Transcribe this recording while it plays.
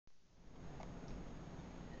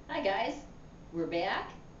Hi guys, we're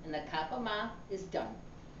back and the Kapama is done.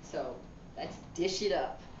 So let's dish it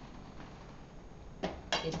up.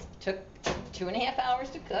 It took 2.5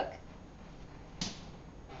 hours to cook.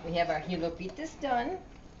 We have our hilopitas done.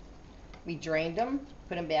 We drained them,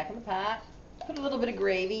 put them back in the pot, put a little bit of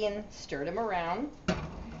gravy and stirred them around. Let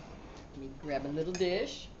me grab a little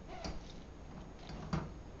dish.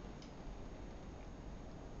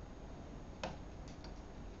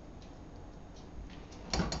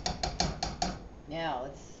 Now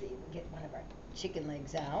let's see, we'll get one of our chicken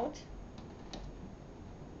legs out.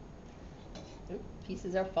 Oop,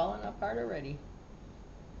 pieces are falling apart already.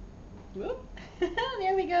 Whoop,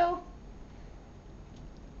 there we go.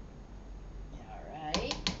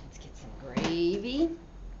 Alright, let's get some gravy.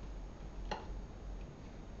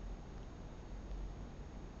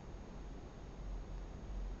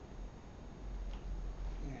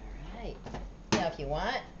 Alright, now if you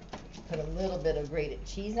want, put a little bit of grated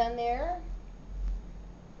cheese on there.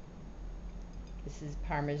 This is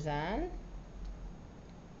Parmesan.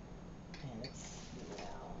 And it's,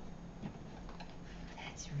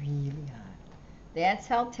 that's really hot. That's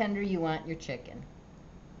how tender you want your chicken.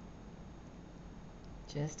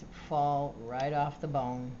 Just to fall right off the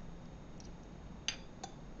bone.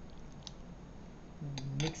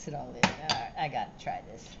 Mix it all in. Alright, I gotta try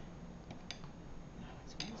this.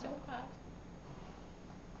 It's getting so hot.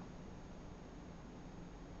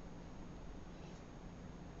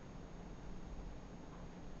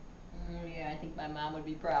 Yeah, I think my mom would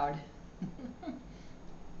be proud.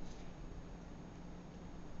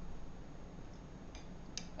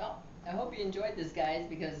 Well, I hope you enjoyed this, guys,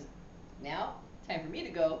 because now, time for me to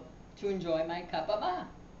go to enjoy my Kapama.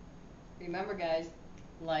 Remember, guys,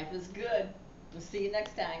 life is good. We'll see you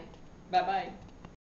next time. Bye-bye.